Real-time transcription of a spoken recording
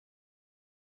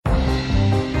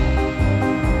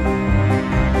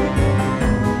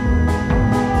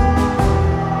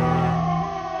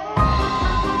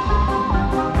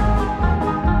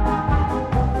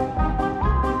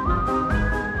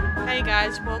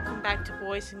welcome back to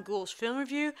Boys and Ghouls Film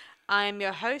Review. I am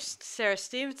your host, Sarah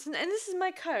Stevenson, and this is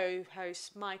my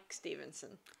co-host, Mike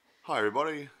Stevenson. Hi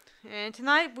everybody. And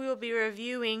tonight we will be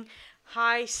reviewing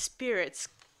High Spirits.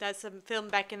 That's a film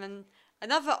back in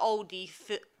another oldie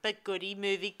but goodie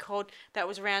movie that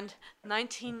was around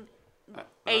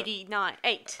 1989.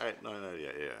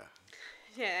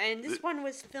 Yeah, and this one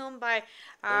was filmed by...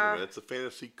 it's a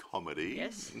fantasy comedy.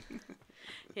 Yes.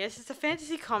 Yes, it's a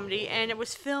fantasy comedy, and it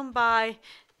was filmed by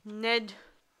Neil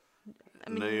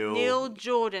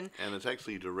Jordan. And it's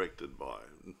actually directed by...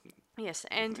 Yes,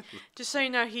 and just so you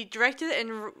know, he directed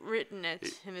and written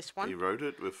it in this one. He wrote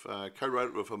it with,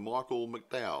 co-wrote it with Michael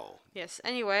McDowell. Yes,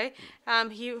 anyway,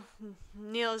 Neil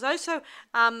is also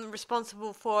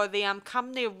responsible for the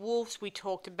Company of Wolves we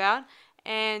talked about,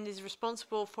 and is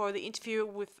responsible for the interview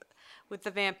with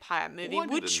the vampire movie,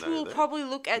 which we'll probably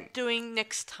look at doing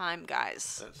next time,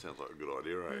 guys. That sounds like a good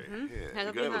idea, eh? Mm-hmm. Yeah,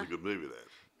 that was a good movie, that.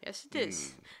 Yes, it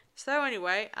is. So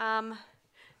anyway,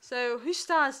 so who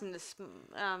stars in this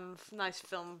nice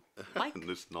film, Mike?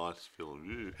 This nice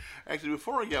film. Actually,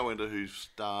 before I go into who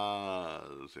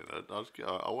stars in it,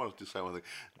 I wanted to say one thing.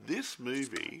 This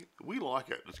movie, we like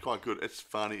it. It's quite good. It's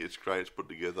funny. It's great. It's put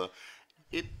together.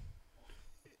 It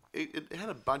had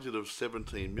a budget of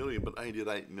 17 million, but only did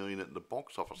 8 million at the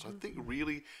box office. I think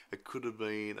really it could have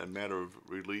been a matter of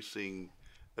releasing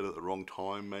it at the wrong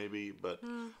time, maybe. But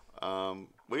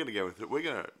we're going to go with it. We're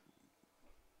going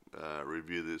to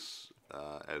review this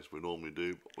as we normally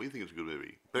do. We think it's a good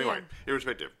movie. But anyway,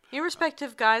 Irrespective,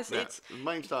 guys. Now, it's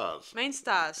main stars. Main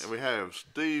stars. And we have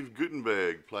Steve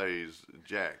Guttenberg plays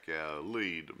Jack, our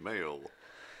lead male.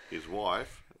 His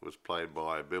wife was played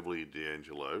by Beverly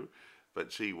D'Angelo,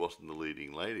 but she wasn't the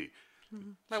leading lady.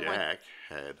 Jack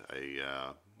had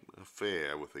a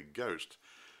affair with a ghost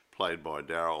played by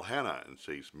Daryl Hannah, and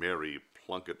she's Mary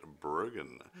Plunkett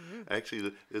Brogan.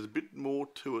 Actually, there's a bit more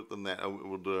to it than that. I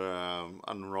would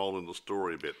unroll in the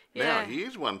story a bit. Yeah. Now,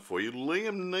 here's one for you.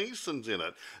 Liam Neeson's in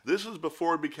it. This is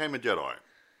before he became a Jedi.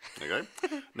 Okay?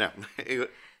 Now,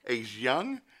 he's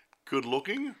young, good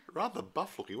looking, rather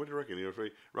buff looking. What do you reckon? You're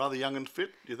rather young and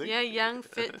fit, do you think? Yeah, young,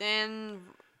 fit, and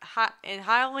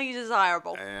highly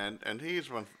desirable. And here's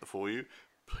one for you.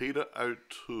 Peter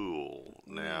O'Toole.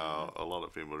 Now, a lot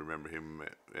of people remember him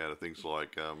out of things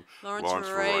like Lawrence of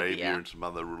Arabia and some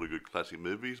other really good classic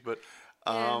movies. But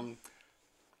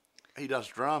he does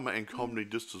drama and comedy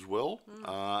just as well.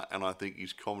 And I think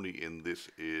his comedy in this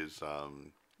is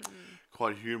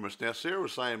quite humorous. Now, Sarah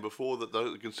was saying before that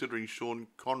they're considering Sean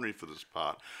Connery for this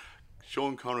part.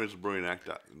 Sean Connery is a brilliant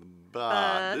actor,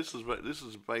 but this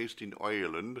is based in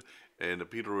Ireland, and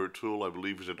Peter O'Toole, I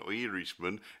believe, is an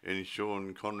Irishman, and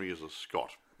Sean Connery is a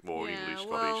Scot, or English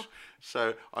Scottish.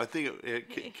 So I think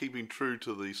keeping true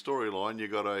to the storyline, you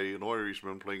got an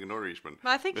Irishman playing an Irishman.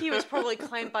 I think he was probably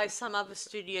claimed by some other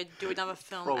studio to do another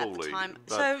film at the time.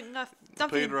 So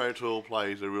Peter O'Toole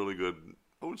plays a really good,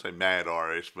 I wouldn't say mad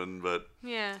Irishman, but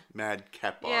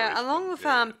madcap Irishman. Yeah, along with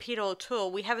Peter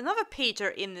O'Toole, we have another Peter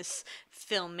in this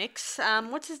film mix.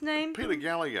 What's his name? Peter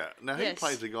Gallagher. Now, he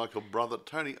plays a guy called Brother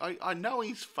Tony. I know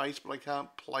his face, but I can't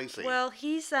place him. Well,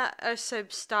 he's also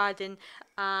starred in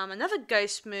another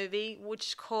ghost movie, which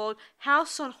is called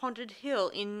House on Haunted Hill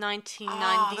in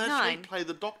 1999. That's right, he played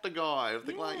the doctor guy. That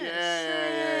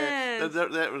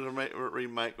was a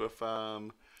remake with...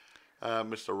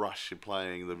 Mr. Rush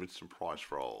playing the Vincent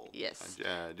Price role. Yes.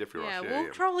 Jeffrey Rush. We'll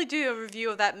probably do a review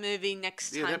of that movie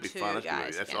next time that'd be fun,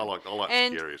 guys. I like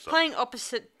and scary stuff. Playing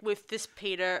opposite with this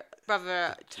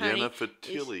Brother Tony. Jennifer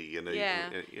Tilly.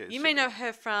 You may know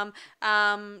her from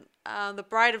The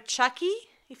Bride of Chucky,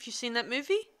 if you've seen that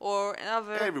movie, or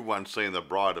another. Everyone's seen The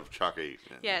Bride of Chucky.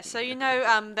 Yeah, so you know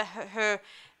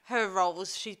her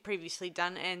roles she's previously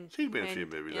done, and she's been in a few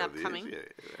movies over the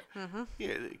years.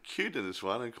 Yeah, cute in this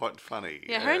one and quite funny.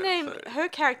 Yeah, her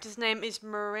character's name is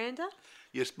Miranda.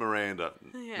 Yes, Miranda.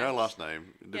 Yes. No last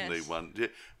name. Didn't need one.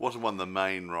 Wasn't one of the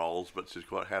main roles, but she's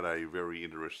had a very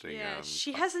interesting. Yeah,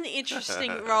 she has an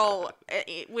interesting role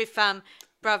with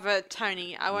Brother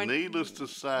Tony. Needless to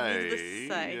say,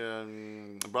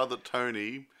 Brother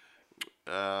Tony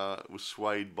was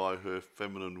swayed by her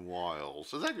feminine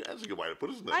wiles. That's a good way to put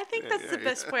it, isn't it? I think that's the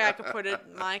best way I could put it,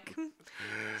 Mike.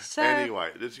 So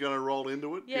anyway, just going to roll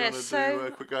into it. Yeah, do you want to do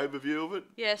a quick overview of it?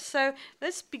 Yeah, so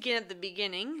let's begin at the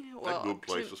beginning. A good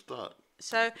place to start.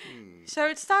 So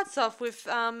it starts off with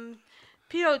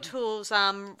Peter O'Toole's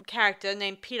character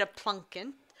named Peter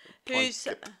Plunkett,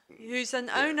 who's an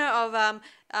owner of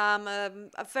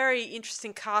a very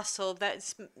interesting castle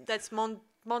that's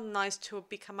modernized to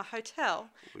become a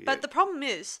hotel. But the problem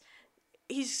is,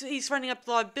 he's running up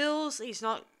a lot of bills. He's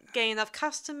not getting enough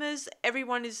customers.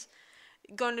 Everyone is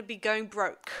going to be going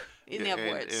broke. In other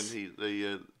words,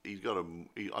 And he's got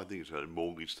I think he's got a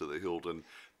mortgage to the hilt, and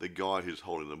the guy who's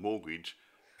holding the mortgage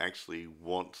actually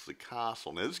wants the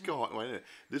castle. Now this guy,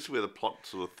 this is where the plot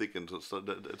sort of thickens. It's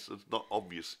not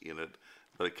obvious in it,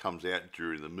 but it comes out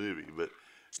during the movie. But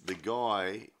the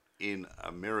guy in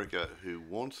America who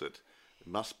wants it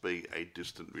must be a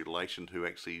distant relation who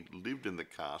actually lived in the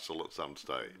castle at some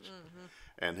stage.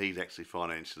 And he's actually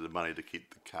financed the money to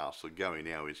keep the castle going.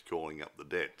 Now he's calling up the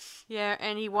debts. yeah,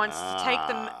 and he wants to take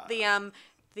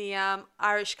the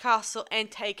Irish castle and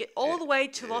take it all the way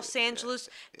to Los Angeles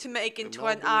to make into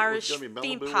an Irish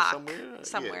theme park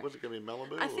somewhere. Yeah, was it going to be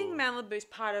Malibu? I think Malibu's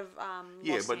part of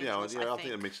Los but Angeles, I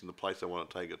think I mentioned the place they want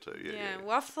to take it to. Yeah.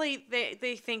 Roughly,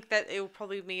 they think that it will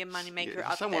probably be a moneymaker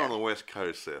up somewhere there. on the west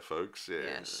coast there, folks. Yeah.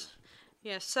 Yes.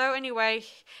 Yeah. So anyway,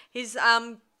 his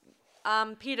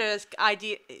Peter's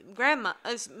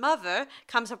his mother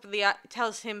comes up with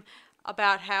tells him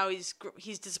about how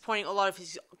he's disappointing a lot of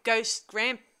his ghost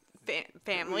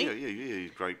family. Yeah.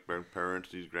 His great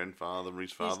grandparents, his grandfather,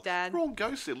 his father. His dad. They're all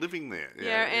ghosts. They're living there.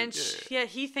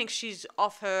 He thinks she's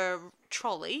off her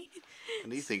trolley.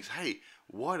 And he thinks, hey,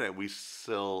 why don't we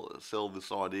sell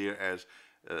this idea as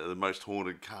the most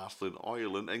haunted castle in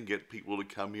Ireland and get people to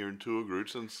come here in tour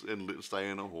groups and stay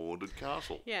in a haunted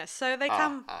castle? Yeah, so they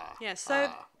come.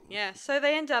 So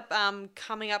they end up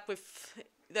coming up with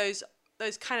those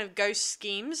kind of ghost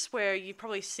schemes where you've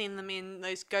probably seen them in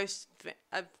those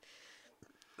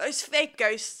those fake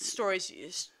ghost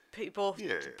stories. People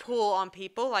pull on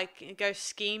people like ghost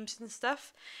schemes and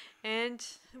stuff. And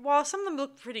while some of them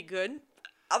look pretty good,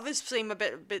 others seem a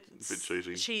bit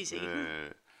cheesy.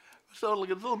 Yeah. So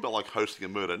it's a little bit like hosting a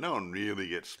murder. No one really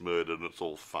gets murdered, and it's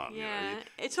all fun. Yeah,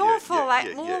 it's all for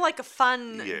like a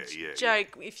fun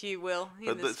joke, if you will.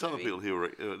 But some of the people here,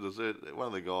 there's one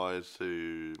of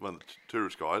the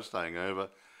tourist guys staying over,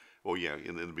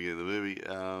 in the beginning of the movie,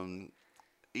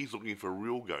 he's looking for a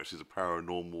real ghost. He's a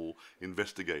paranormal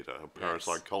investigator, a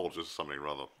parapsychologist, or something or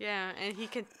other. Yeah, and he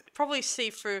can probably see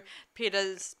through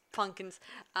Peter's Plunkin's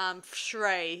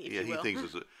charade, if you will. He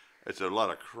thinks it's a lot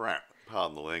of crap.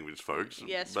 Pardon the language, folks.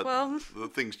 Yes, but the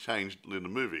things changed in the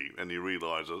movie, and he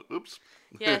realises, oops.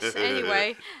 Yes.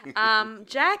 Anyway,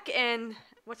 Jack and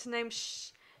what's her name?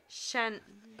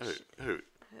 Who?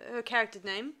 Her character's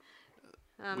name.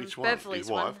 Which one? Beverly's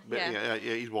his wife. one. Yeah.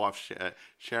 His wife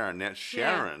Sharon. Now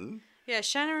Sharon. Yeah,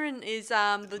 Sharon is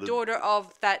the daughter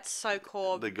of that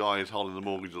so-called. The guy who's holding the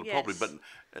mortgage of the property, but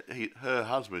her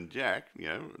husband Jack,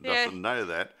 doesn't know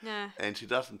that, and she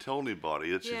doesn't tell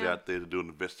anybody that she's out there to do an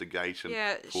investigation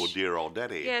for dear old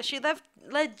daddy. Yeah, she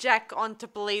led Jack on to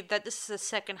believe that this is a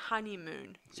second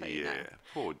honeymoon. So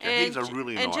poor Jack. He's a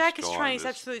really nice guy. And Jack is trying his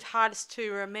absolute hardest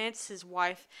to romance his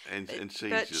wife,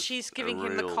 but she's giving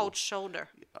him the cold shoulder.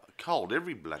 Cold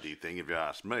every bloody thing, if you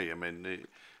ask me. I mean,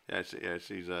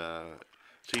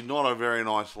 she's not a very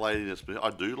nice lady. I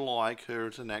do like her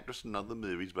as an actress in other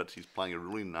movies, but she's playing a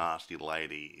really nasty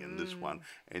lady in this one,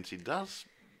 and she does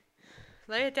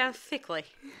lay it down thickly.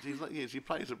 She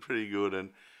plays it pretty good and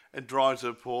drives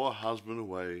her poor husband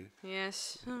away.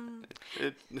 Yes.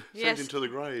 It sends him to the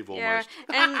grave almost.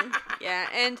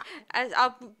 And as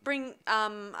I'll bring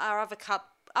our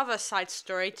other side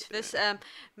story to this.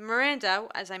 Miranda,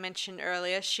 as I mentioned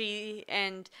earlier, she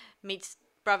meets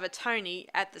brother Tony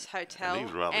at this hotel, and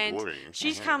he's rather boring.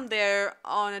 She's come there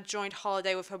on a joint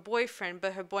holiday with her boyfriend,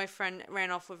 but her boyfriend ran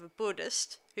off with a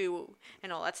Buddhist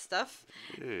and all that stuff.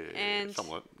 Yeah,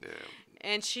 somewhat. Yeah.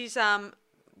 And she's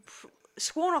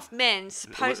sworn off men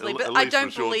supposedly, but I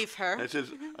don't believe her. It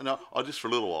says no, just for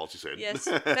a little while. She said yes,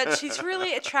 but she's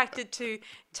really attracted to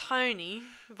Tony,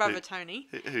 brother Tony,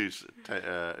 who's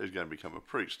going to become a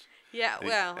priest.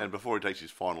 Yeah, and before he takes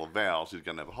his final vows, he's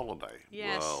going to have a holiday.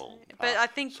 Yes, well, but I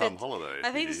think holiday.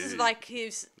 I think this is like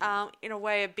he's in a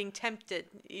way of being tempted,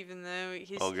 even though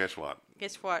he's. Oh, guess what?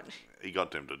 Guess what? He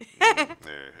got tempted.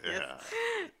 Yeah.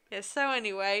 So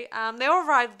anyway, they all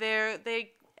arrived there.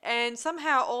 And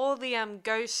somehow all the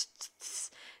ghost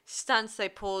stunts they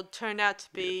pulled turned out to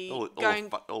be all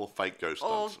the fake ghost stunts.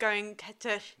 All going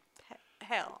to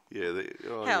hell. Yeah,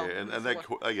 hell. And they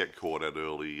get caught out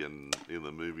early in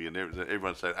the movie, and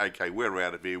everyone said, "Okay, we're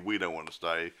out of here. We don't want to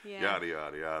stay." Yada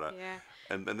yada yada. Yeah.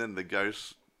 And then the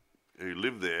ghosts who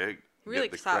live there really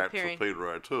get the crap for Peter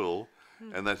O'Toole,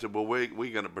 and they said, "Well, we're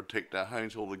going to protect our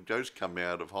homes till the ghosts come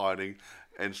out of hiding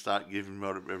and start giving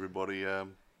everybody hell."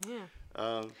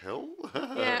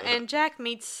 And Jack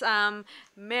meets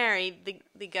Mary,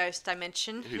 the ghost I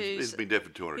mentioned, who's been dead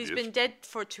for 200 years. Who's been dead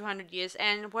for 200 years,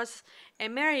 and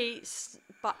Mary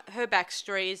her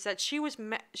backstory is that she was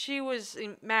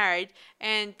married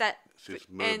and that She's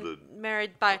and murdered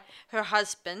married by her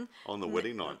husband on the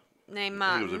wedding night. named He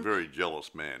Martin. was a very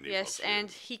jealous man. Yes, was,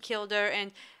 and he killed her,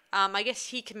 and I guess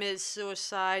he committed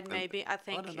suicide. Maybe I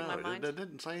think I don't in know. my mind. They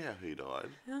didn't say how he died.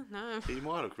 Oh, no. He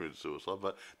might have committed suicide,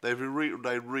 but they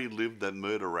relived that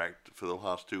murder act for the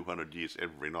last 200 years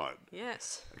every night.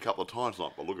 Yes. A couple of times,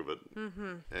 not by the look of it.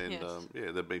 Mm-hmm. And Yes.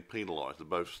 they've been penalised. They're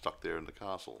both stuck there in the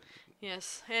castle.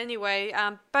 Yes. Anyway,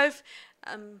 both.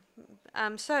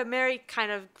 So Mary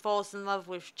kind of falls in love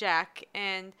with Jack,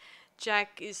 and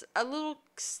Jack is a little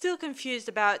still confused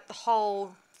about the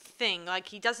whole thing. Like,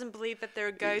 he doesn't believe that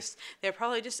they're ghosts. They're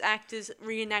probably just actors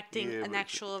reenacting Yeah, an but-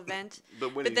 actual event.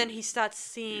 but when then he- he starts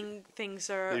seeing things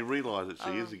are. He realises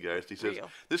she is a ghost. He says,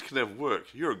 real. "This can never work.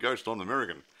 You're a ghost. I'm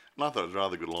American." And I thought it was a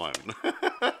rather good line.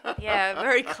 Yeah,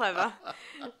 very clever.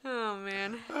 Oh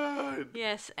man.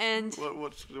 Yes, and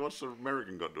What's the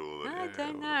American got to do with it? I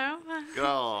don't know.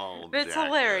 Oh, But it's Jack,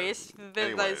 hilarious,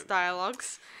 Anyway, those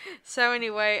dialogues. So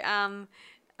anyway,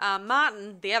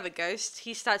 Martin, the other ghost,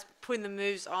 he starts putting the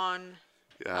moves on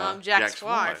Jack's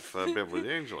wife. Beverly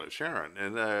D'Angelo, Sharon,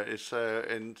 and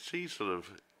and she sort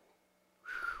of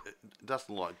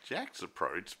doesn't like Jack's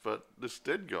approach, but this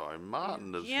dead guy,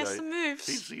 Martin, He has some moves.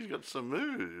 He's got some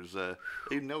moves,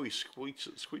 even though he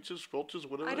squelches,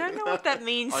 whatever. I don't know what that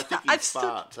means. I think he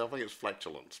farts. I think it's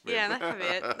flatulence. Yeah, that could be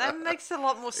it. That makes a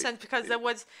lot more sense because there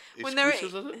was He when there.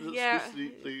 squishes, is it? Yeah.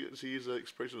 She uses the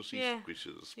expression she Yeah.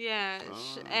 squishes. Yeah,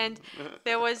 and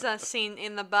there was a scene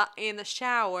in the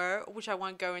shower, which I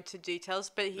won't go into details,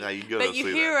 but No, you gotta you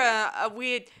see hear that, a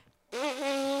weird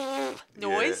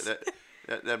noise.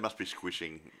 Yeah, that must be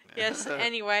squishing. Yes.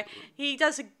 Anyway, he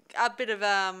does a bit of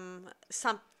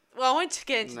some. Well, I won't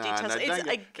get into details.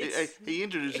 He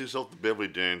introduced himself to Beverly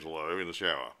D'Angelo in the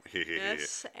shower.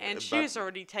 Yes, and she But- was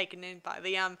already taken in by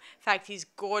the fact he's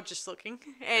gorgeous looking,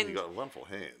 And and he got wonderful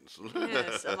hands.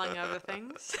 yes, among other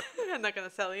things. I'm not going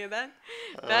to tell you that.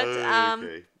 But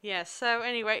Okay. yeah. So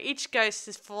anyway, each ghost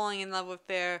is falling in love with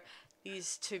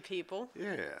these two people.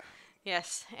 Yeah.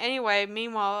 Yes. Anyway,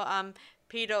 meanwhile,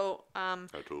 Peter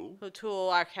O'Toole. O'Toole,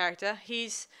 our character,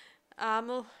 he's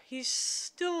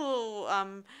still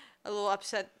a little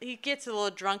upset. He gets a little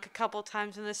drunk a couple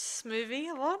times in this movie,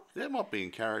 a lot. That might be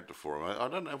in character for him. I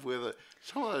don't know whether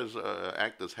some of those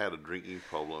actors had a drinking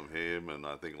problem. Him and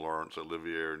I think Laurence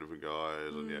Olivier and different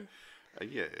guys, and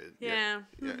Yeah.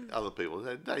 other people.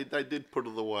 They did put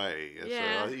it away.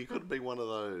 Yeah. So he could be one of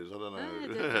those. I don't I know.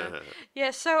 don't know.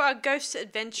 Yeah, so our ghost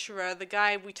adventurer, the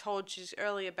guy we told you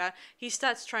earlier about, he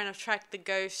starts trying to track the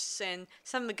ghosts, and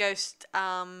some of the ghosts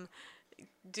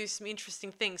do some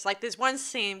interesting things. Like there's one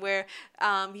scene where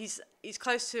he's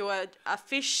close to a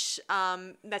fish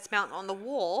that's mounted on the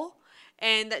wall,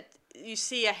 and that you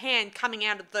see a hand coming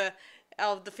out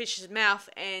of the fish's mouth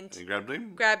and He grabbed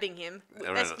him. grabbing him.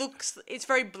 Around It's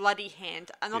very bloody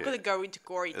hand. I'm not Yeah. going to go into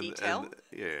gory detail,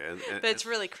 but it's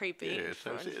really creepy. Yeah,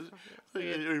 so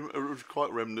it was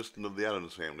quite reminiscent of the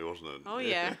Addams Family, wasn't it? Oh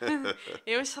yeah,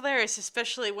 it was hilarious,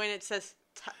 especially when it says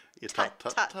Yeah, tut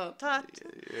tut tut.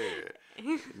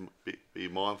 Yeah. be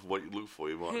mindful what you look for.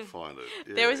 You might find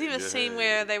it. There was even a scene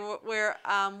where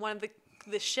one of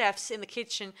the chefs in the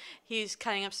kitchen, he's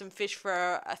cutting up some fish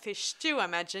for a fish stew, I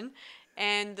imagine,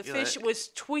 and the fish was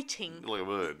tweeting like a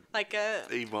bird. like a.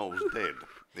 Evil was dead.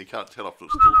 You can't tell if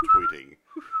it's still tweeting.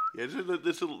 Yeah,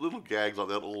 there's little gags like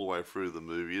that all the way through the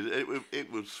movie.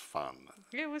 It was fun.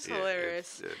 It was Yeah,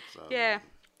 hilarious. it's, Yeah,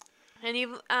 and he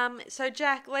so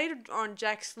Jack later on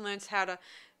learns how to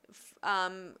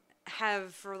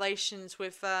have relations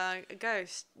with a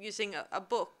ghost using a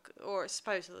book, or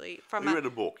supposedly from We read a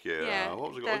book, yeah. Yeah,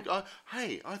 What was it called?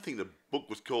 Hey, I think the book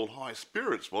was called High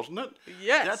Spirits, wasn't it?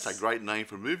 Yes. That's a great name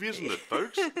for a movie, isn't it,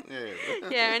 folks? Yeah.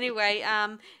 Yeah. Anyway,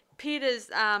 Peter's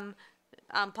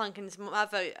Plunkin's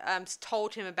mother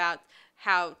told him about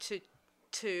how to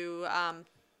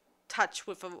touch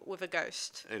with a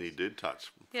ghost. And he did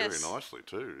touch Yes. very nicely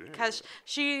too. Yeah. Because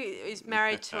she is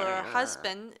married to her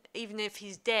husband, even if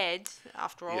he's dead,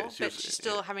 after all. Yeah, she but was- she's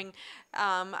still having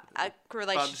a But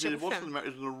relationship it with him. wasn't.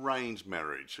 It was an arranged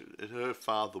marriage. Her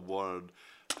father wanted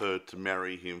her to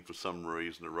marry him for some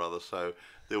reason or other, so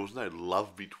there was no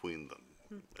love between them.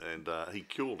 And he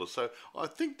killed her. So I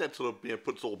think that sort of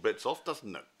puts all bets off,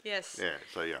 doesn't it? Yes. Yeah.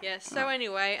 So yeah. Yes. So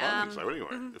anyway, I think so. Anyway,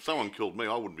 if someone killed me,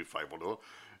 I wouldn't be faithful to her.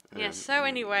 yes. So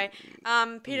anyway,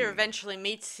 Peter eventually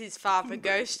meets his father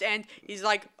ghost, and he's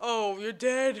like, "Oh, you're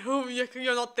dead. Oh,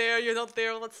 you're not there. You're not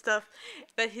there. All that stuff."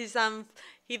 But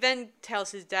he then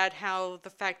tells his dad how the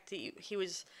fact that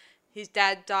his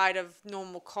dad died of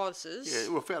normal causes.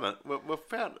 Yeah, we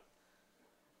found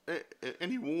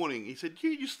any warning. He said,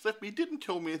 "You just left me, didn't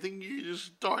tell me anything. You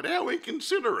just died. How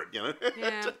inconsiderate, you know."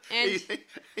 Yeah,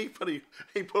 he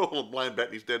put all the blame back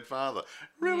on his dead father.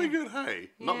 Really good, hey?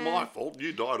 Not Yeah. my fault.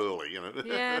 You died early, you know.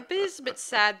 yeah, but it's a bit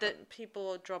sad that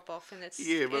people drop off, and it's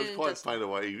Yeah, but and it's it quite doesn't- plain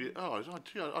away. Oh,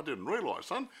 gee, I didn't realise,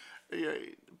 son. Yeah,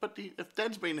 but if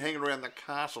Dad's been hanging around the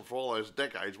castle for all those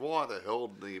decades, why the hell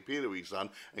didn't he appear to his son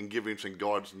and give him some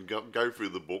guidance and go through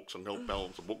the books and help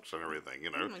balance the books and everything,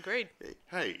 you know? Agreed.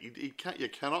 Hey, you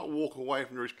cannot walk away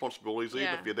from your responsibilities even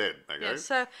Yeah. if you're dead, okay? Yeah,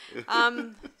 so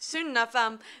soon enough,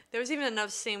 there was even another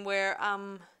scene where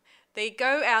they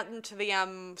go out into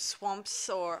the swamps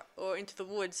or into the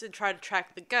woods and try to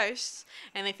track the ghosts,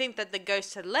 and they think that the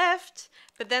ghosts had left,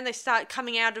 but then they start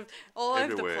coming out of all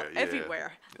over the place,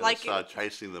 everywhere. And Like they start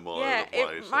chasing them all yeah, over the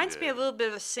place. it reminds me a little bit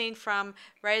of a scene from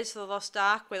Raiders of the Lost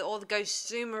Ark where all the ghosts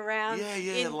zoom around. Yeah,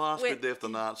 the last where- bit there, if the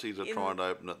Nazis are trying to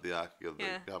open up the Ark of the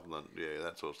Yeah. Covenant,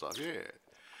 that sort of stuff, yeah.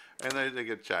 And they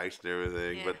get chased and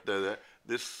everything, Yeah. but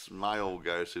this male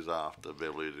ghost is after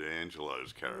Beverly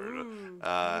D'Angelo's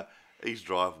character. He's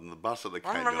driving the bus at the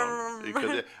canyon.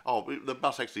 Because, the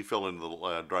bus actually drove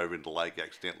into the lake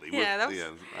accidentally. Yeah, with,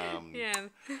 that was- yeah.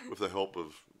 with the help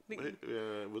of.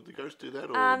 Would the ghost do that?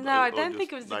 Or, No, I or don't just-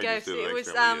 think it was the they just ghost. did It was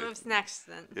accidentally, it was an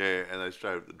accident. yeah, and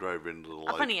they drove into the lake.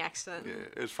 A funny accident.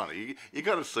 Yeah, it's funny. You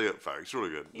got to see it, folks. It's really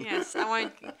good. Yes, I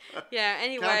won't. Yeah.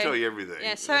 Anyway. Can't tell you everything.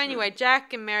 Yeah. So anyway,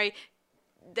 Jack and Mary,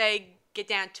 they get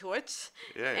down to it.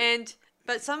 Yeah.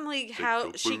 But suddenly,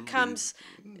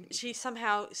 she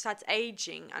somehow starts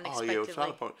aging Oh unexpectedly. yeah, it's part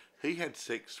of the problem. He had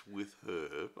sex with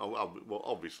her. Well,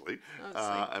 obviously.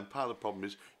 And part of the problem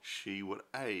is she would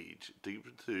age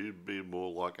to be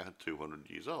more like 200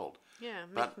 years old. Yeah.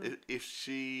 But if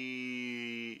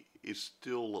she is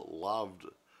still loved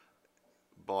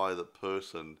by the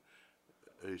person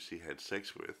who she had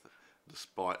sex with,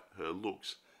 despite her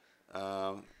looks,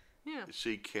 Yeah.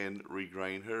 she can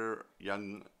regain her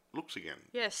young looks again.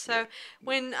 Yes. So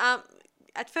when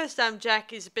at first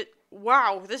Jack is a bit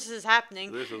wow, this is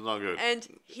happening, This is not good.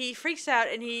 and he freaks out,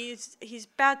 and he's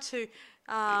about to.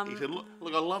 He said,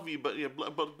 "Look, I love you, but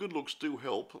but good looks do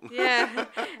help." Yeah.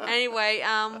 Anyway,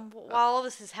 while all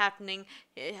this is happening,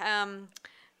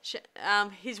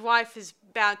 his wife is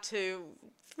about to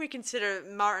reconsider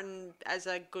Martin as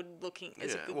a good-looking,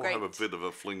 as a good, we'll great. have a bit of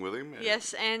a fling with him.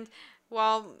 Yes, and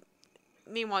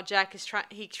meanwhile, Jack is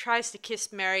he tries to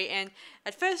kiss Mary, and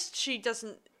at first she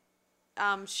doesn't.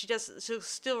 She'll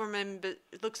still remember.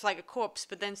 It looks like a corpse,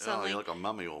 but then suddenly, you're like a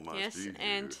mummy almost. yes, You-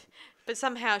 but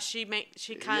somehow she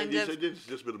kind of. It's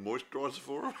just a bit of moisturiser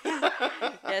for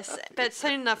her. Yes, but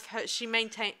soon enough, she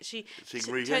She turns-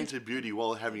 regains her beauty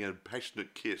while having a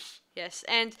passionate kiss. Yes,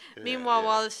 and meanwhile, yeah.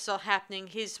 while this is all happening,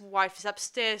 his wife is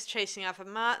upstairs chasing after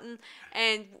Martin,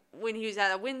 and when he was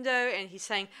at a window, and he's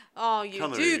saying, "Oh, you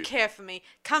Come to do me." care for me,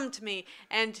 come to me,"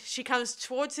 and she comes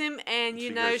towards him, and She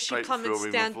goes she straight plummets through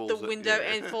him down and the falls window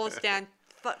yeah. and falls down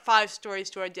 5 stories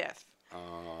to her death.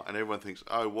 And everyone thinks,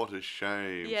 "Oh, what a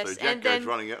shame!" Yes, so Jack and goes then-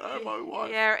 running out. "Oh, my wife!"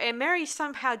 Yeah, and Mary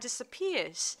somehow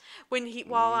disappears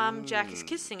while Jack is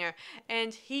kissing her,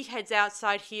 and he heads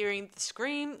outside hearing the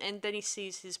scream, and then he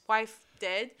sees his wife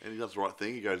dead. And he does the right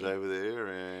thing. He goes over there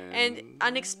And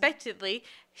unexpectedly,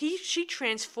 she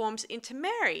transforms into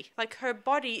Mary. Like her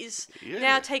body is Yeah.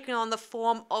 now taking on the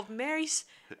form of Mary's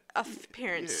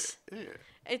appearance. yeah.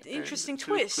 An interesting She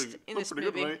twist looks in looks this pretty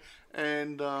good to movie. me.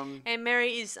 And And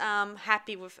Mary is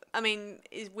happy with.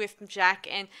 Is with Jack,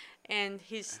 and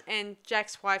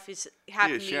Jack's wife is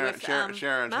happy with Sharon's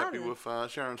happy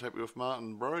Martin. with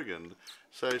Martin Brogan.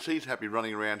 So she's happy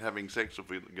running around having sex with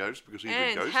the ghost because he's a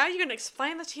And ghost. how are you going to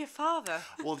explain that to your father?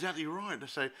 Well, exactly right. They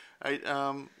say, "Hey,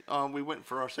 we went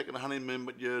for our second honeymoon,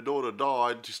 but your daughter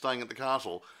died. She's staying at the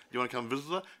castle. You want to come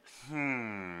visit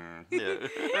her?" Yeah.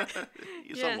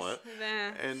 Somewhere.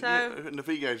 yeah. And, So- and if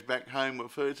he goes back home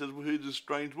with her, he says, "Well, who's this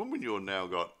strange woman you've now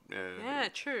got?" Yeah,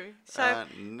 true. So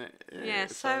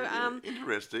So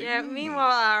interesting. yeah.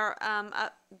 Meanwhile,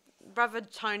 our brother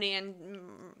Tony and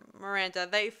Miranda,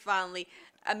 they finally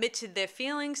admitted their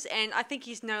feelings, and I think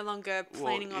he's no longer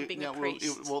planning on being a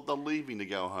priest. Well, they're leaving to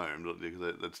go home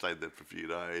because they'd stayed there for a few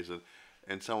days,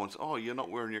 and someone says, "Oh, you're not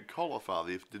wearing your collar,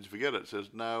 Father. Did you forget it?" Says,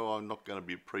 "No, I'm not going to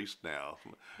be a priest now."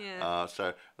 Yeah.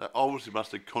 So they obviously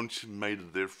must have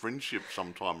consummated their friendship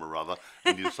sometime or other,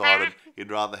 and he decided he'd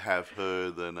rather have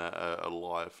her than a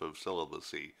life of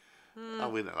celibacy.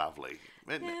 Oh, isn't it lovely?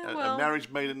 well- A marriage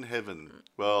made in heaven.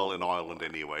 Well, in Ireland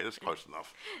anyway. That's close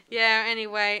enough. Yeah.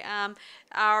 Anyway,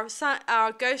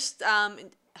 our ghost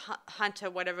hunter,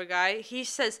 whatever guy, he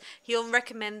says he'll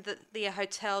recommend the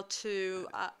hotel to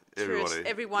Everybody,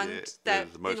 everyone yeah, that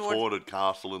it's the most in order, haunted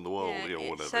castle in the world, yeah, or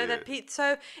whatever. so Yeah. that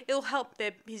so it'll help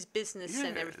his business Yeah,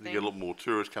 and you everything. get a lot more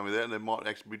tourists coming out, and they might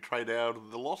actually be trade out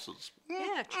of the losses.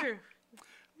 Yeah, true.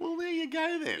 Well, there you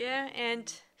go then. Yeah,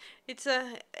 and it's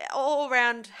a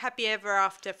all-round happy ever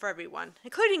after for everyone,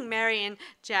 including Mary and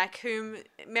Jack, whom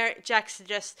Jack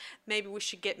suggests maybe we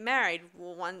should get married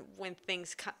when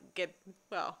things get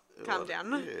calm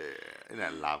down. Yeah, isn't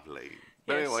that lovely?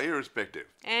 But Yes. anyway, irrespective.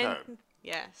 And So,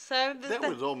 yeah, so that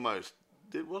was almost.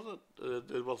 It wasn't.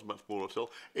 There wasn't much more to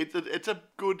tell. It's a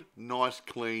good, nice,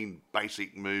 clean,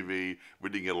 basic movie. We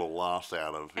didn't get a lot of laughs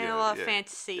out of. And a lot of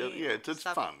fantasy Yeah, it's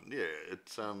stuff. fun. Yeah,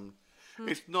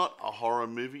 it's not a horror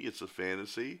movie. It's a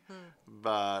fantasy,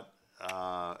 but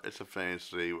it's a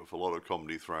fantasy with a lot of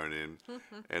comedy thrown in.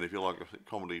 And if you like a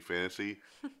comedy fantasy,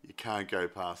 you can't go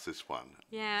past this one.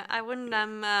 Yeah, I wouldn't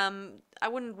I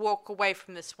wouldn't walk away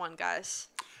from this one, guys.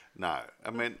 No,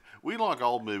 I mean, we like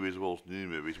old movies as well as new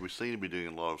movies. We seem to be doing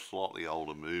a lot of slightly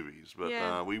older movies, but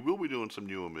Yeah. we will be doing some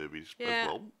newer movies Yeah, as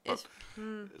well. But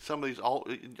some of these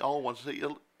old ones, see,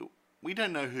 we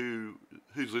don't know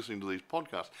who's listening to these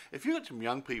podcasts. If you've got some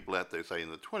young people out there, say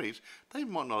in the 20s, they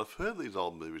might not have heard these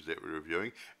old movies that we're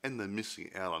reviewing, and they're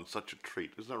missing out on such a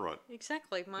treat. Isn't that right?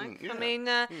 Exactly, Mike. yeah. I mean,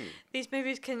 these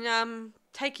movies can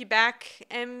take you back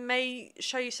and may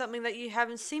show you something that you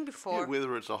haven't seen before. Yeah,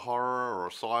 whether it's a horror or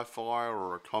a sci-fi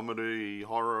or a comedy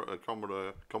horror, a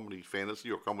comedy fantasy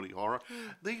or comedy horror,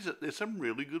 there's some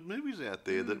really good movies out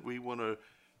there that we want to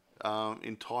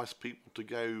entice people to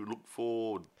go look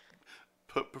for,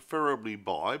 preferably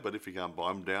buy. But if you can't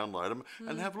buy them, download them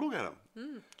and have a look at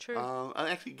them. True. And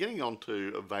actually, getting on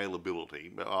to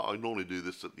availability, I normally do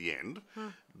this at the end.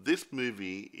 This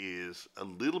movie is a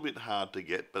little bit hard to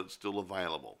get, but it's still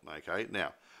available. Okay,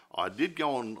 now I did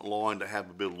go online to have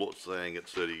a bit of look, saying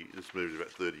it's 30. This movie is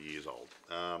about 30 years old.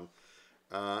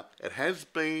 It has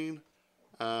been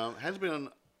on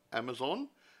Amazon,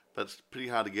 but it's pretty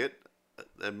hard to get.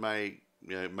 They may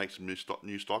make some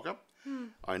new stock up.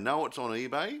 I know it's on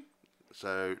eBay,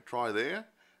 so try there.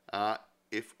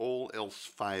 If all else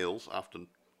fails, after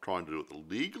trying to do it the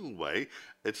legal way,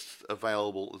 it's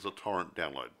available as a torrent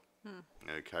download.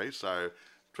 Okay, so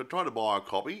try to buy a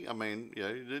copy. I mean,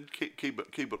 keep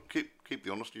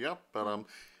the honesty up, but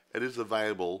it is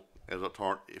available as a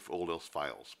torrent if all else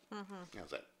fails.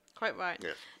 How's that? Quite right.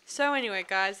 Yes. So anyway,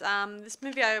 guys, this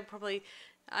movie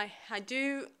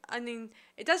I mean,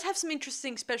 it does have some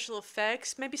interesting special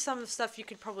effects. Maybe some of the stuff you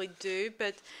could probably do,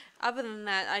 but other than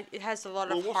that, it has a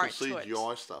lot of Well, heart it wasn't to it.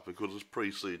 CGI stuff because it's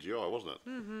pre-CGI, wasn't it?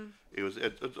 Mm-hmm. It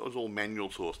was all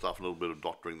manual sort of stuff, a little bit of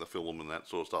doctoring the film and that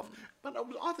sort of stuff. But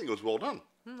I think it was well done.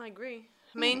 I agree.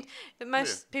 I mean,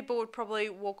 most people would probably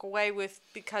walk away with,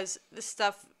 because this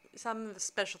stuff, some of the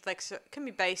special effects can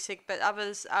be basic, but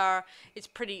others it's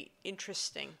pretty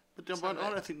interesting. But I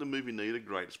don't think the movie needed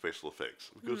great special effects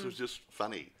because it was just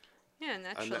funny. Yeah,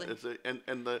 naturally.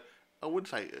 And I would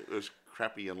say it was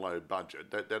crappy and low budget.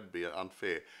 That'd be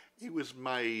unfair. It was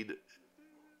made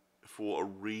for a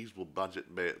reasonable budget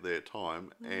at their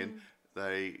time, and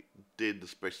they did the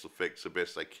special effects the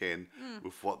best they can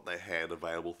with what they had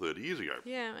available 30 years ago.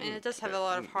 Yeah, and it does have a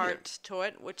lot of heart to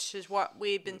it, which is what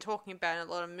we've been talking about in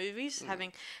a lot of movies,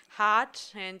 having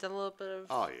heart and a little bit of...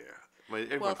 Oh, yeah. I mean,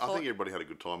 I think everybody had a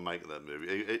good time making that movie.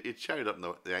 It showed up in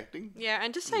the acting. Yeah,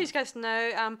 and just so you guys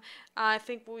know, I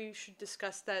think we should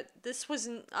discuss that this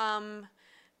wasn't...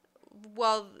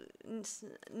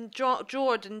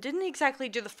 Jordan didn't exactly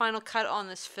do the final cut on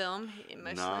this film.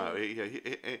 No,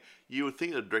 you would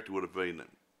think the director would have been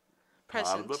part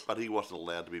of it, but he wasn't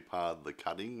allowed to be part of the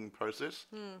cutting process.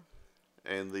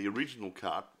 And the original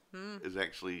cut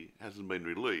hasn't been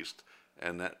released,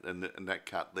 and that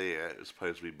cut there is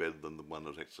supposed to be better than the one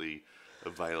that's actually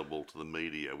available to the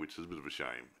media, which is a bit of a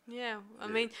shame. Yeah, I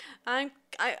mean, I'm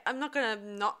not gonna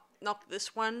knock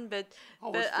this one, but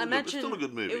I imagine it's still a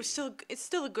good movie. It's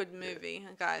still a good movie,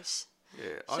 guys.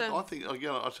 Yeah, So, I think,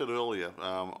 again, I said earlier,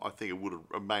 I think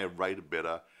it may have rated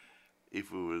better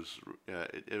if it was.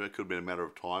 It could have been a matter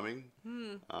of timing.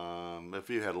 If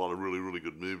you had a lot of really, really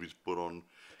good movies put on,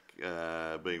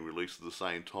 being released at the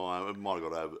same time, it might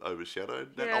have got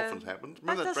overshadowed. That often happens.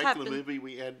 Remember that Dracula movie?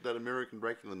 We had that American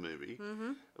Dracula movie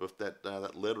with that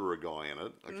letterer guy in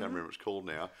it. I can't remember what it's called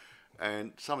now.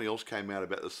 And something else came out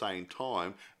about the same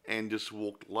time and just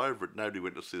walked all over it. Nobody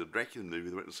went to see the Dracula movie,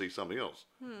 they went to see something else.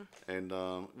 And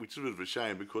which is a bit of a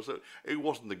shame because it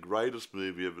wasn't the greatest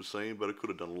movie I've ever seen, but it could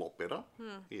have done a lot better.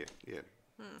 Yeah.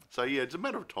 So, it's a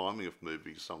matter of timing of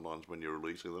movies sometimes when you're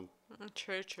releasing them.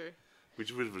 True. which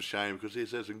is a bit of a shame because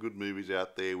there's some good movies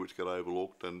out there which get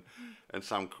overlooked, and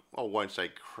some, I won't say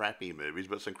crappy movies,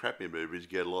 but some crappy movies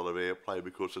get a lot of airplay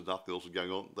because there's nothing else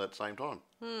going on at that same time.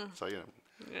 So,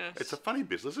 Yes. it's a funny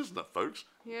business, isn't it, folks?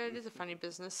 Yeah, it is a funny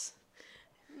business.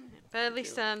 But at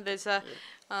least there's a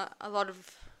lot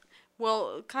of,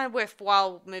 well, kind of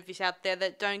worthwhile movies out there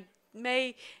that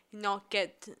may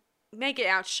get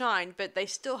outshined, but they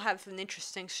still have an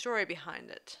interesting story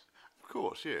behind it. Of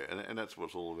course, yeah, and that's what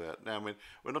it's all about. Now, I mean,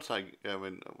 we're not taking, I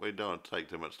mean, we don't want to take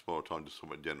too much more time to talk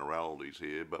about generalities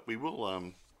here, but we will.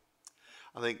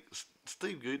 I think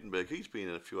Steve Guttenberg, he's been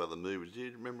in a few other movies. Do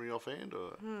you remember him offhand?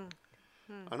 Or?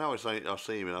 I know I've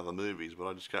seen him in other movies, but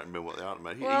I just can't remember what they are.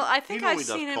 Mate. Well, I think I've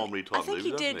seen him. Comedy type I think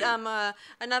movies, he did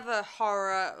another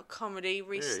horror comedy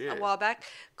a while back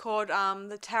called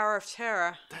The Tower of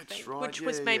Terror. That's right. Which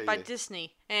was made by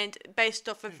Disney and based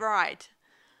off of Ride.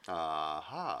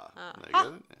 Aha. There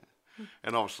you go. Yeah.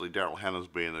 And obviously Daryl Hannah's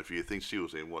been in a few things. She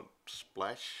was in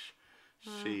Splash?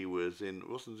 She was in,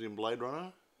 wasn't she in Blade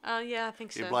Runner? Yeah, I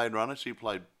think so. In Blade Runner, she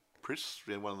played Pris,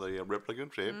 one of the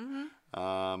replicants,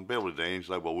 yeah. Beverly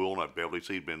D'Angelo, well, we all know Beverly.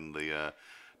 She'd been in the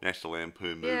National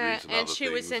Lampoon movies and other she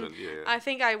things. was in. I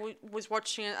think I was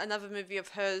watching another movie of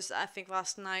hers. I think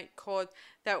last night called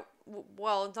that.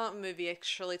 Well, not a movie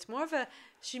actually. It's more of a.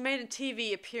 She made a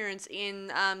TV appearance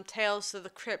in Tales of the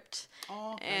Crypt,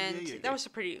 and that was a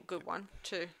pretty good one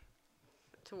too.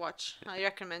 To watch, I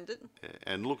recommend it. Yeah,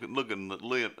 and look at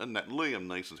Liam, and that Liam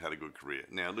Neeson's had a good career.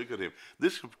 Now look at him.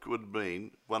 This would have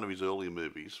been one of his earlier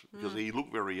movies because he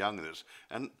looked very young in this.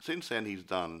 And since then he's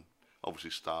done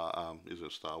obviously Star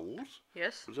Wars?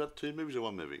 Yes. Was that 2 movies or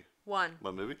 1 movie? One.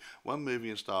 One movie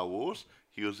in Star Wars.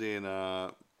 He was in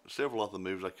several other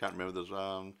movies. I can't remember. There's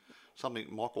something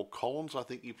Michael Collins. I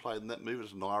think he played in that movie.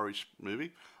 It's an Irish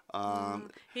movie.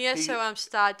 He also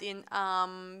starred in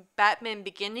Batman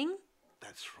Beginning.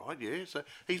 That's right, yeah. So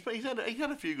he's had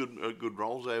a few good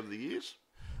roles over the years.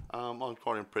 I'm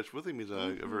quite impressed with him. He's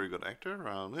a very good actor.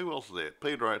 Who else is there?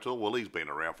 Peter O'Toole. Well, he's been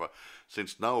around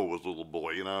since Noah was a little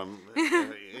boy. You know,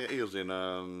 he was in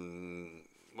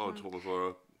what was it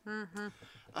for?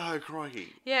 Oh crikey!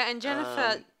 Yeah, and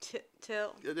Jennifer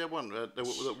Till. Yeah, that one,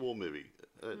 that war movie.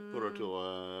 Peter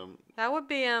O'Toole. That would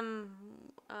be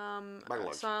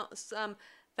Buggalogs.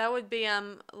 That would be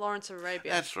Lawrence of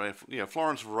Arabia. That's right. Yeah,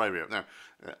 Florence of Arabia. No,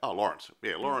 Lawrence.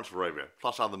 Yeah, Lawrence of Arabia.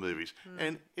 Plus other movies.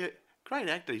 And great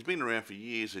actor. He's been around for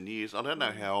years and years. I don't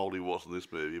know how old he was in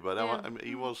this movie, but I mean,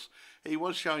 he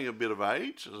was showing a bit of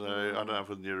age. So I don't know if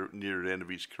it was near the end of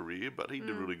his career, but he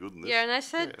did really good in this. Yeah, and I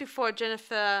said before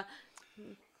Jennifer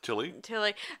Tilly.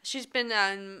 She's been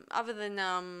other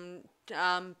than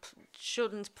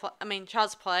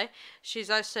Child's Play. She's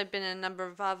also been in a number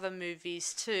of other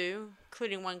movies too,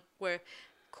 including one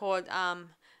called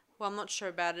well, I'm not sure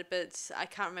about it, but I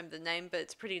can't remember the name, but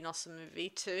it's a pretty awesome movie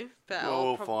too. But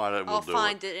I'll find it. I'll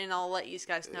find it and I'll let you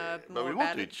guys know more but we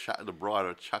about want to do the Bride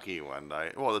of Chucky one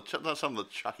day. Well, some of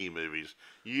the Chucky movies.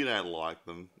 You don't like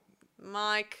them,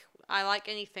 Mike. I like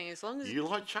anything as long as you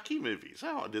like Chucky movies.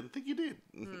 Oh, I didn't think you did.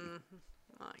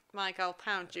 Mike, I'll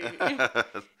pound you.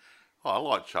 I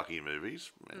like Chucky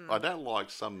movies. I don't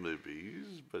like some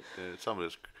movies, but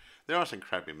there are some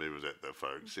crappy movies out there,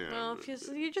 folks. You know,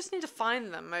 well, you just need to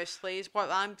find them. Mostly is what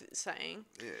I'm saying.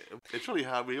 Yeah, it's really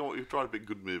hard. We've tried to pick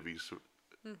good movies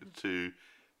to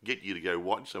get you to go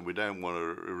watch them. We don't want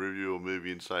to review a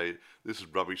movie and say this is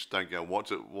rubbish. Don't go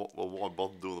watch it. Why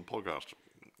bother doing the podcast?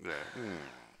 Yeah.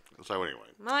 So anyway,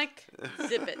 Mike,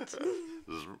 zip it.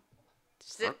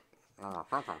 Zip.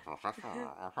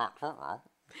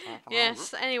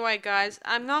 Yes. Anyway, guys,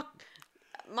 I'm not.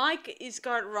 Mike is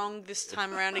got it wrong this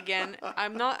time around again.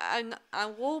 I'm not. I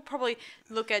will probably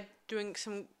look at doing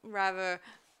some rather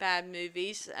bad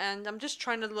movies, and I'm just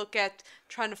trying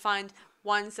to find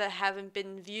ones that haven't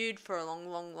been viewed for a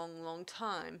long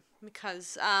time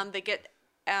because they get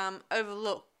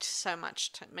overlooked so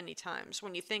many times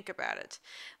when you think about it.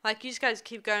 Like you guys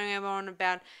keep going on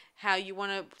about how you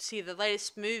want to see the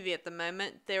latest movie at the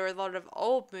moment. There are a lot of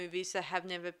old movies that have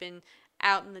never been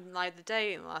out in the light of the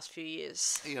day in the last few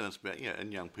years. Yeah, it's about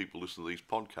and young people listen to these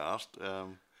podcasts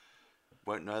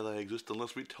won't know they exist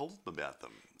unless we tell them about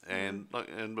them, and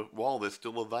while they're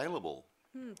still available.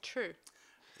 True.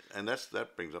 And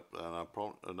that brings up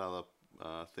another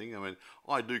thing. I mean,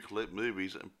 I do collect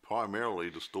movies and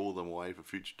primarily to store them away for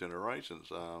future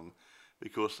generations,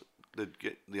 because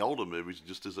the older movies are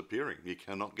just disappearing. You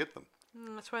cannot get them.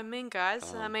 That's what I mean,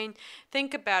 guys. I mean,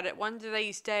 think about it. One of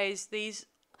these days, these,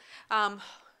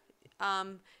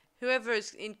 whoever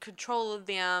is in control of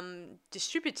the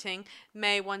distributing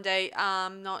may one day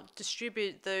not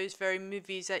distribute those very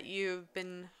movies that you've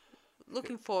been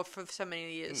looking for so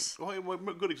many years. Well,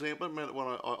 a good example. When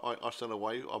I sent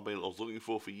away, I was looking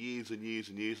for years and years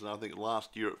and years, and I think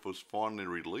last year it was finally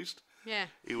released. Yeah.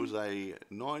 It was a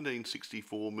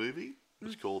 1964 movie.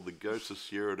 It's called The Ghost of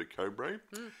Sierra de Cobre.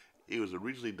 It was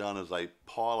originally done as a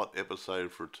pilot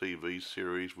episode for a TV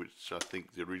series, which I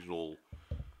think the original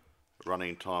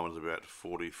running time was about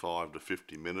 45 to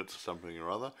 50 minutes, something or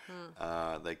other.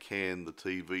 They canned the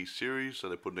TV series, so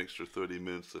they put an extra 30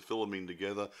 minutes of filming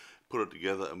together, put it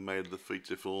together and made the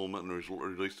feature film and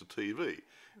released to TV.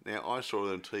 Now, I saw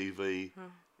it on TV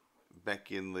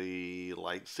back in the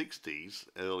late 60s,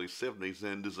 early 70s,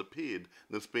 and then disappeared.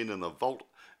 And it's been in a vault,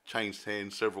 changed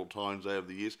hands several times over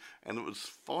the years, and it was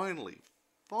finally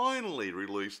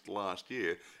released last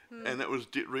year, and it was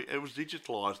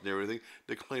digitalised and everything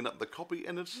to clean up the copy.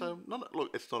 And it's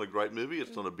it's not a great movie.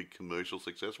 It's not a big commercial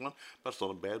success one, but it's not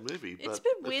a bad movie. It's But a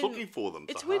bit it's weird. looking for them.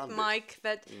 It's weird, Mike,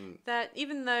 that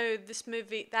even though this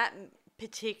movie, that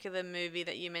particular movie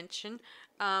that you mentioned,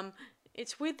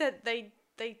 it's weird that they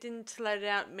didn't let it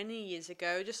out many years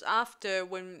ago, just after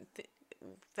when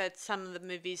that some of the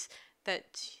movies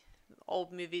that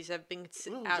old movies have been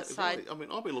outside. Exactly. I mean,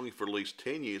 I've been looking for at least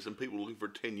 10 years, and people were looking for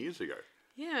it 10 years ago.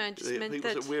 Yeah, it just meant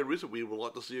people that. said, "Where is it? We would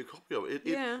like to see a copy of it."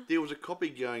 There was a copy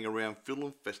going around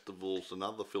film festivals and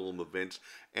other film events,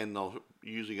 and they were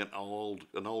using an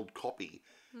old copy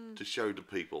to show to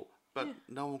people, but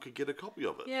no one could get a copy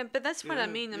of it. Yeah, but that's what I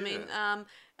mean. I mean,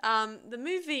 the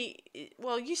movie.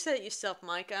 Well, you said it yourself,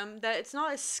 Mike. That it's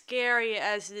not as scary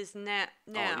as it is now.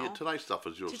 Oh, yeah, today's stuff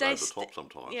is just over the top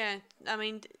sometimes. Yeah, I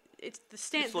mean, it's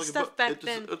the It's like stuff back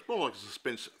then. It's more like a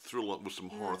suspense thriller with some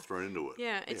horror thrown into it.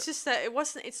 Yeah, it's just that it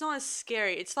wasn't. It's not as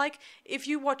scary. It's like if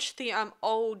you watch the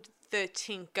old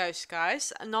 13 Ghost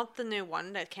Guys, not the new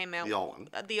one that came out. The old one.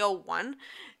 The old one.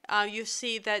 You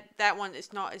see that one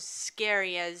is not as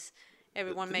scary as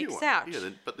everyone The makes new one. out. Yeah,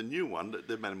 but the new one,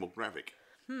 they've made it more graphic.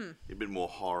 A bit more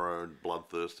horror and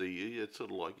bloodthirsty. It's sort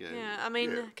of like Yeah, I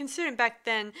mean, considering back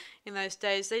then in those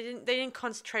days, they didn't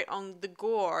concentrate on the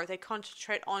gore. They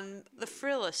concentrate on the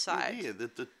thriller side. Yeah,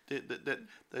 the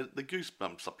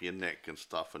goosebumps up your neck and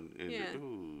stuff, and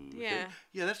ooh, yeah,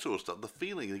 that sort of stuff. The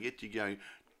feeling they get you going.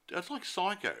 It's like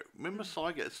Psycho. Remember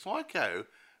Psycho? Psycho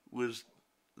was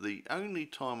the only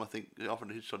time I think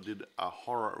Alfred Hitchcock did a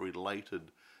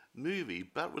horror-related movie,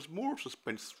 but it was more of a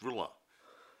suspense thriller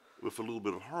with a little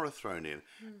bit of horror thrown in,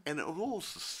 and it was all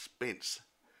suspense.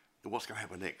 What's going to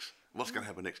happen next? What's going to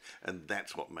happen next? And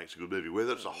that's what makes a good movie.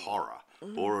 Whether it's a horror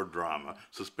or a drama,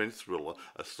 suspense thriller,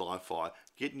 a sci-fi,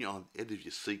 getting you on the edge of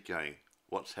your seat going,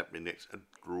 what's happening next? It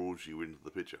draws you into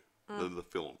the picture, the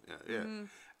film. Yeah.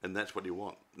 And that's what you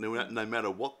want, no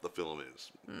matter what the film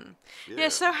is. Yeah,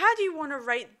 so how do you want to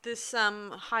rate this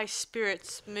High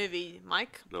Spirits movie,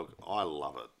 Mike? Look, I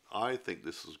love it. I think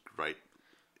this is great.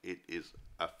 It is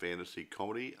a fantasy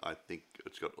comedy. I think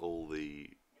it's got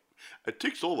it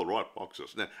ticks all the right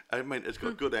boxes. Now, I mean, it's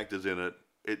got good actors in it.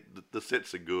 The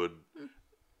sets are good.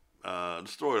 The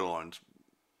storyline's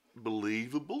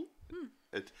believable.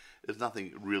 There's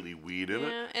nothing really weird in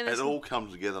it. And it all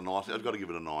comes together nicely. I've got to give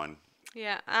it a 9.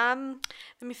 Yeah.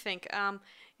 Let me think.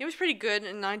 It was pretty good,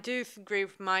 and I do agree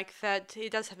with Mike that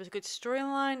it does have a good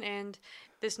storyline, and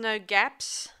there's no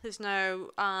gaps. There's no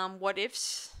what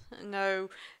ifs. No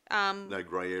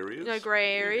grey areas. No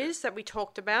grey areas that we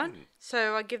talked about.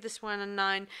 So I give this one a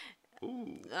 9.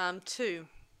 Ooh. 2.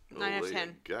 9 out of 10. There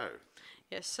you go.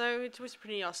 Yeah, so it was a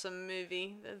pretty awesome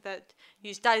movie that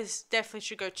you guys definitely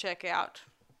should go check out.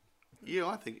 Yeah,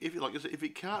 I think if you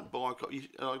can't buy a copy,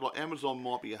 like Amazon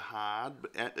might be hard,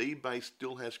 but eBay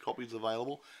still has copies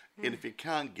available. And if you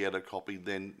can't get a copy,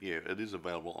 then it is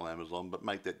available on Amazon. But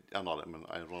make that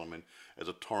as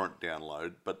a torrent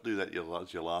download. But do that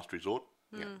as your last resort.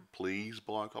 Yeah, please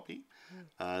buy a copy.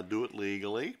 Do it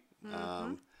legally.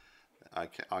 I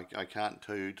can't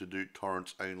tell you to do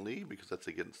torrents only because that's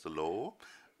against the law.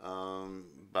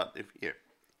 But if you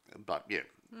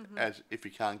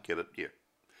can't get it,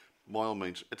 by all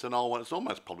means, it's an old one. It's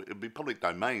almost public. It'll be public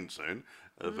domain soon.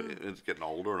 It's getting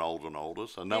older and older and older,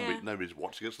 so nobody's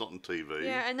watching it. It's not on TV.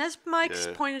 Yeah, and as Mike's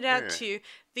pointed out to you,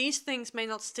 these things may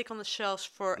not stick on the shelves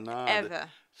forever.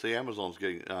 See, Amazon's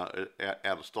getting out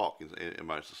of stock in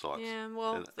most of the sites. Yeah,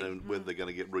 well, and whether they're going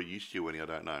to get reissued to any, I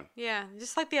don't know. Yeah,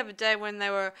 just like the other day when they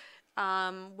were,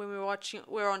 when we were watching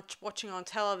on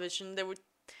television, they were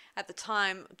at the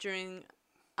time during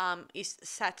Easter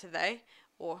Saturday,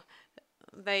 or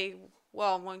they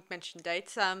well, I won't mention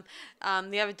dates. The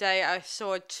other day I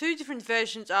saw two different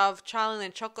versions of Charlie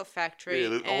and the Chocolate Factory. Yeah,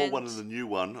 they're all and one and the new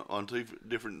one on two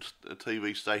different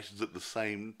TV stations at the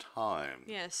same time.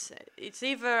 yes, it's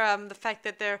either the fact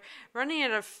that they're running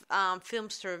out of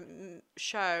films to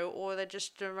show, or they're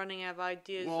just running out of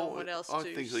ideas on what else I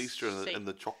to think Easter see. and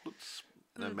the chocolates,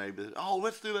 and then maybe,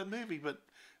 let's do that movie, but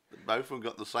both of them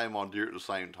got the same idea at the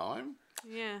same time.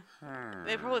 Yeah,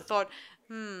 they probably thought,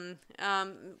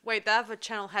 wait, the other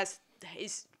channel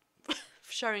is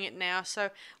showing it now, so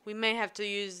we may have to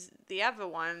use the other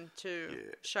one to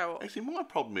show it. Actually, my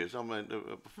problem is, I mean,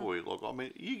 before you look, I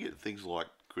mean, you get things like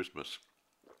Christmas,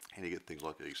 and you get things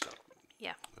like Easter.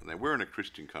 Yeah. Now, we're in a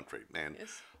Christian country, and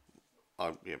Yes.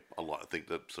 I like to think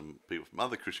that some people from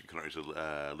other Christian countries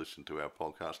listen to our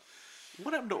podcast.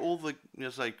 What happened to all the,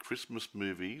 say, Christmas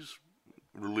movies,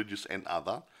 religious and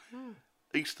other,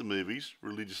 Easter movies,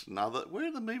 religious and other? Where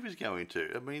are the movies going to?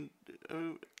 I mean,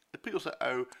 people say,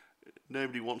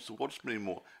 nobody wants to watch them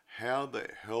anymore. How the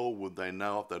hell would they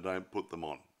know if they don't put them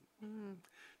on?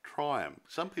 Try them.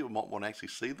 Some people might want to actually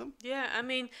see them. Yeah, I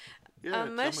mean, Yeah,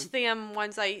 most of the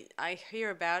ones I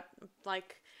hear about,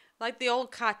 like the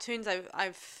old cartoons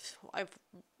I've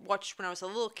watched when I was a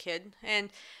little kid, and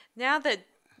now that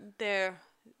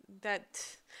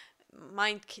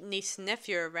my niece and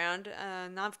nephew are around,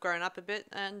 and I've grown up a bit,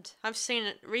 and I've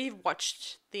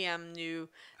rewatched the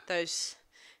those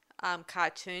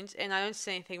cartoons, and I don't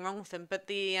see anything wrong with them. But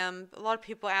a lot of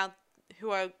people out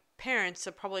who are parents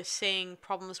are probably seeing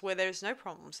problems where there's no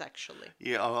problems actually.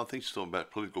 Yeah, I think she's talking about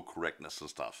political correctness and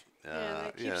stuff. Yeah,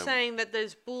 they keep saying that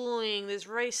there's bullying, there's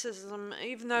racism,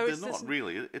 even though They're not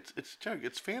really. It's joke.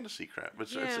 It's fantasy crap.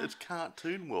 It's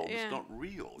cartoon world. Yeah. It's not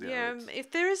real. Yeah,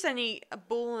 if there is any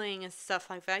bullying and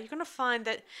stuff like that, you're going to find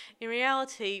that in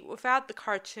reality, without the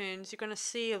cartoons, you're going to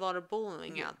see a lot of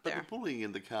bullying out But there. the bullying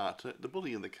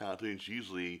in the cartoons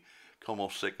usually come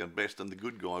off second best, and the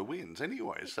good guy wins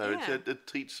anyway. So Yeah. it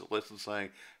teaches a lesson saying,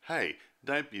 hey,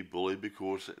 don't be bullied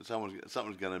because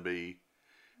something's going to be.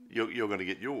 You're going to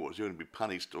get yours. You're going to be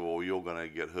punished, or you're going to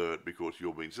get hurt because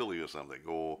you're being silly or something,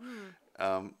 or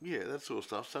that sort of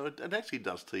stuff. So it actually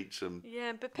does teach them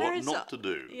Yeah, but what parents not to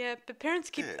do. Yeah, but parents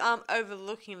keep Yeah.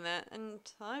 overlooking that, and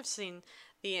I've seen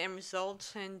the end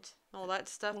result and all that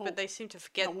stuff, but they seem to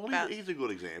forget about Here's a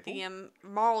good example. the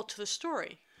moral to the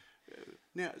story.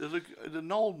 Now, there's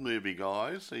an old movie,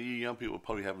 guys. So you young people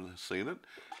probably haven't seen it.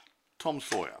 Tom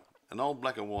Sawyer, an old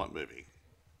black and white movie.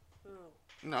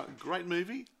 No, great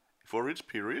movie for its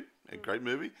period. A great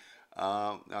movie.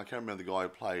 I can't remember the guy who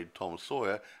played Tom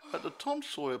Sawyer, but the Tom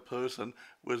Sawyer person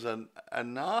was not a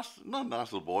nasty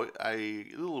little boy, a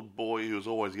little boy who was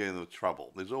always getting into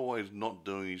trouble. He's always not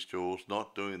doing his chores,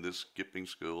 not doing this, skipping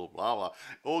school, blah, blah.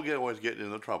 Always getting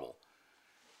into trouble.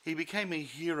 He became a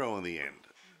hero in the end.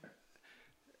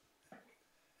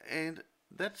 And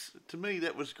to me,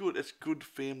 that was good. It's good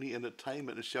family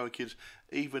entertainment and showing kids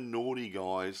even naughty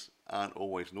guys aren't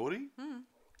always naughty.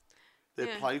 They're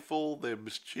Yeah. playful, they're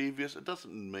mischievous. It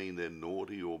doesn't mean they're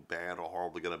naughty or bad or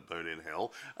horrible, they're going to burn in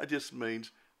hell. It just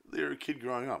means they're a kid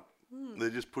growing up. They're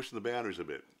just pushing the boundaries a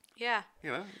bit. Yeah.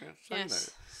 So,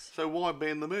 so why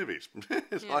ban the movies?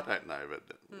 I don't know,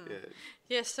 but yeah.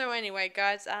 Yeah, so anyway,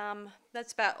 guys,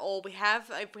 that's about all we have.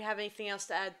 If we have anything else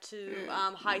to add to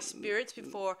High Spirits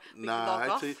before we No, log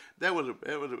actually, off?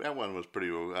 that one was pretty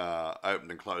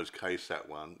open and closed case. That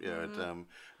one,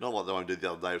 not like the one we did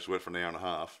the other day. It went for an hour and a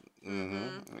half.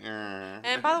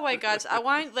 And by the way, guys, I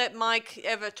won't let Mike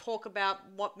ever talk about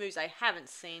what movies I haven't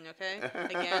seen, okay?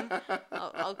 Again.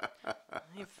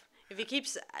 If he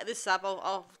keeps this up,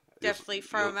 I'll definitely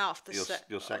throw him off the set.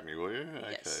 You'll sack me, will you?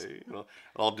 Yes. Okay. Well,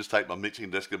 I'll just take my mixing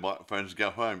desk and microphones and go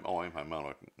home. Oh, I'm home,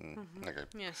 aren't I? Okay.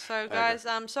 Yeah, so guys,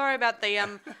 I'm sorry about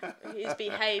the his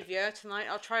behaviour tonight.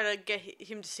 I'll try to get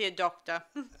him to see a doctor.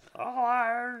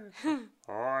 Hello.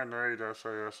 I need to see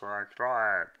a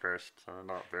psychiatrist. I'm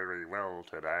not very well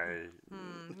today.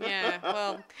 Yeah,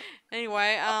 well,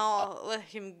 anyway, I'll let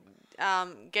him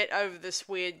get over this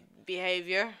weird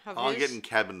behaviour of I'm his. getting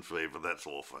cabin fever. That's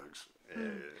all, folks. Yeah.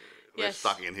 We're Yes.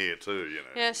 stuck in here too,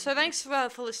 Yeah, so thanks for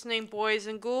listening, boys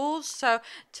and ghouls. So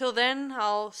till then,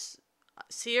 I'll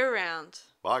see you around.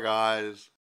 Bye, guys.